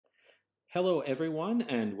Hello everyone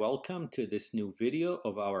and welcome to this new video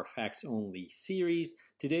of our Facts Only series.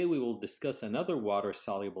 Today we will discuss another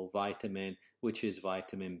water-soluble vitamin, which is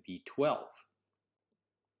vitamin B12.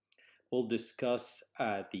 We'll discuss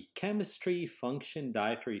the chemistry, function,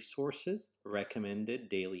 dietary sources, recommended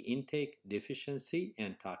daily intake, deficiency,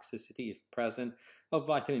 and toxicity if present of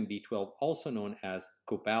vitamin B12, also known as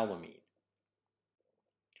cobalamin.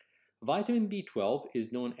 Vitamin B12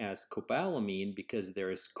 is known as cobalamin because there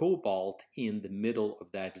is cobalt in the middle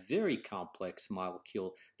of that very complex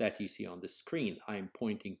molecule that you see on the screen. I'm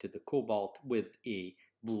pointing to the cobalt with a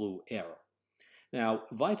blue arrow. Now,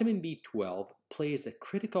 vitamin B12 plays a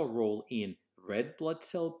critical role in red blood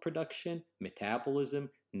cell production, metabolism,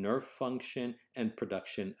 nerve function, and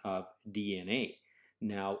production of DNA.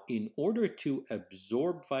 Now, in order to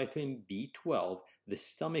absorb vitamin B12, the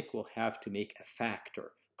stomach will have to make a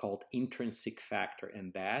factor called intrinsic factor,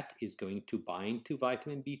 and that is going to bind to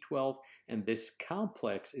vitamin B12, and this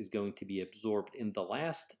complex is going to be absorbed in the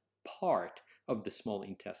last part of the small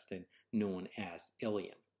intestine known as ileum.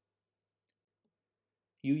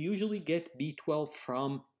 You usually get B12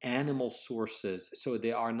 from animal sources, so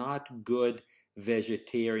they are not good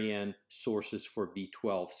vegetarian sources for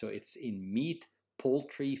B12. So it's in meat,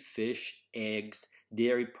 poultry, fish, eggs,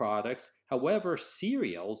 dairy products. However,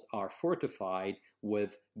 cereals are fortified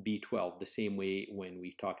with B12 the same way when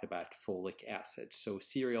we talked about folic acid. So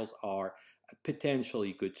cereals are a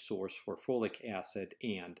potentially good source for folic acid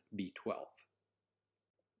and B12.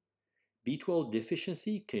 B12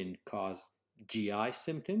 deficiency can cause GI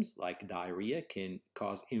symptoms like diarrhea, can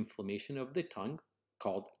cause inflammation of the tongue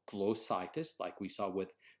called glossitis, like we saw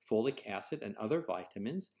with folic acid and other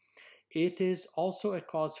vitamins. It is also a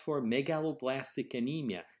cause for megaloblastic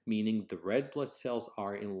anemia, meaning the red blood cells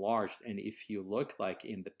are enlarged. And if you look like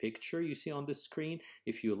in the picture you see on the screen,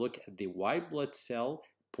 if you look at the white blood cell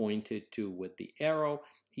pointed to with the arrow,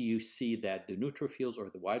 you see that the neutrophils or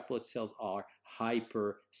the white blood cells are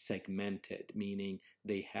hyper-segmented, meaning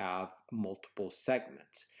they have multiple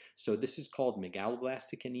segments. So this is called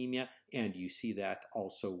megaloblastic anemia, and you see that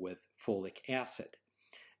also with folic acid.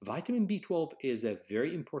 Vitamin B12 is a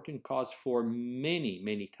very important cause for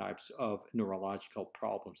many types of neurological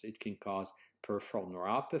problems. It can cause peripheral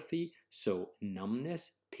neuropathy, so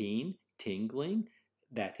numbness, pain, tingling,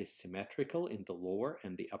 that is symmetrical in the lower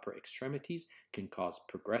and the upper extremities, can cause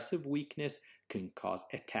progressive weakness, can cause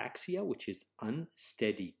ataxia, which is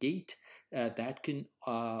unsteady gait, that can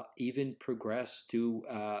even progress to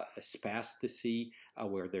spasticity,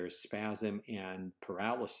 where there's spasm and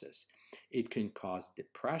paralysis. It can cause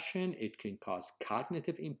depression, it can cause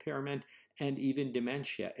cognitive impairment, and even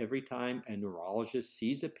dementia. Every time a neurologist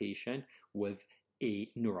sees a patient with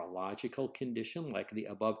a neurological condition like the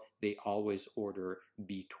above, they always order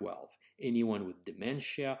B12. Anyone with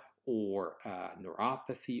dementia or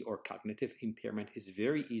neuropathy or cognitive impairment, is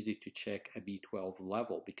very easy to check a B12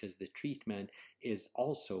 level because the treatment is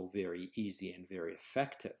also very easy and very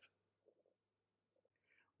effective.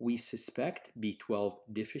 We suspect B12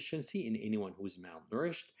 deficiency in anyone who's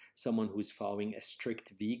malnourished, someone who's following a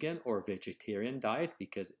strict vegan or vegetarian diet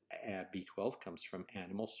because B12 comes from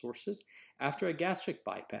animal sources, after a gastric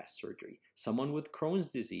bypass surgery, someone with Crohn's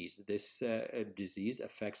disease. This disease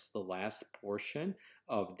affects the last portion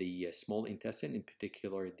of the small intestine, in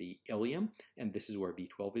particular the ileum, and this is where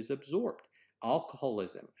B12 is absorbed.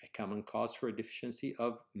 Alcoholism, a common cause for a deficiency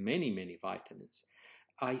of many vitamins.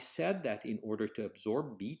 I said that in order to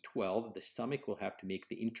absorb B12, the stomach will have to make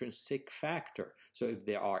the intrinsic factor. So if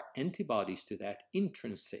there are antibodies to that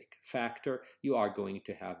intrinsic factor, you are going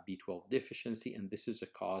to have B12 deficiency, and this is a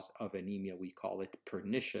cause of anemia. We call it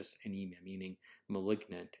pernicious anemia, meaning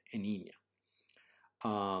malignant anemia.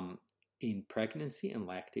 In pregnancy and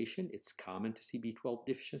lactation, it's common to see B12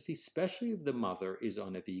 deficiency, especially if the mother is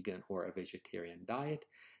on a vegan or a vegetarian diet.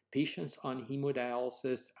 Patients on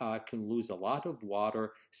hemodialysis can lose a lot of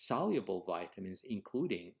water-soluble vitamins,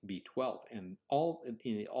 including B12, and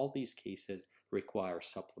in all these cases require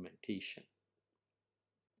supplementation.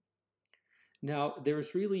 Now,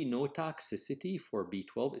 there's really no toxicity for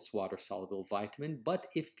B12. It's water-soluble vitamin, but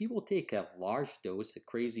if people take a large dose, a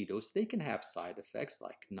crazy dose, they can have side effects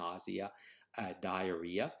like nausea,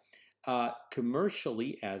 diarrhea.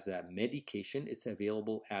 Commercially, as a medication, it's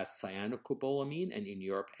available as cyanocobalamin, and in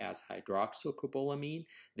Europe as hydroxycobalamin.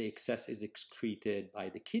 The excess is excreted by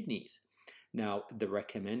the kidneys. Now, the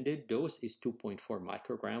recommended dose is 2.4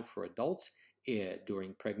 microgram for adults.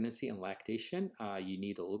 During pregnancy and lactation, you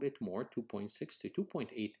need a little bit more, 2.6 to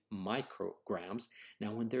 2.8 micrograms.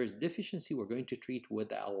 Now, when there is deficiency, we're going to treat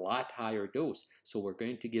with a lot higher dose. So we're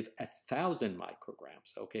going to give 1,000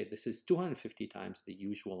 micrograms. Okay, this is 250 times the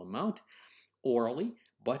usual amount orally.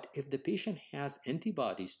 But if the patient has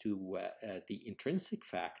antibodies to the intrinsic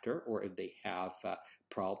factor, or if they have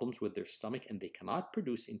problems with their stomach and they cannot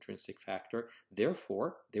produce intrinsic factor,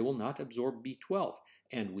 therefore they will not absorb B12.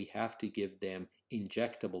 And we have to give them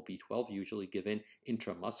injectable B12, usually given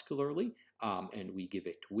intramuscularly, and we give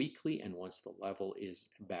it weekly. And once the level is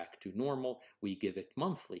back to normal, we give it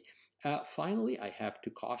monthly. Finally, I have to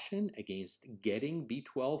caution against getting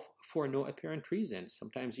B12 for no apparent reason.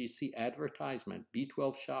 Sometimes you see advertisement,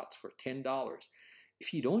 B12 shots for $10.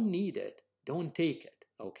 If you don't need it, don't take it,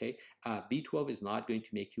 okay? B12 is not going to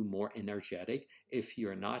make you more energetic if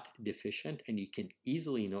you're not deficient, and you can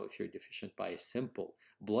easily know if you're deficient by a simple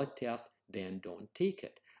blood test, then don't take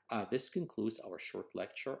it. This concludes our short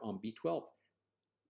lecture on B12.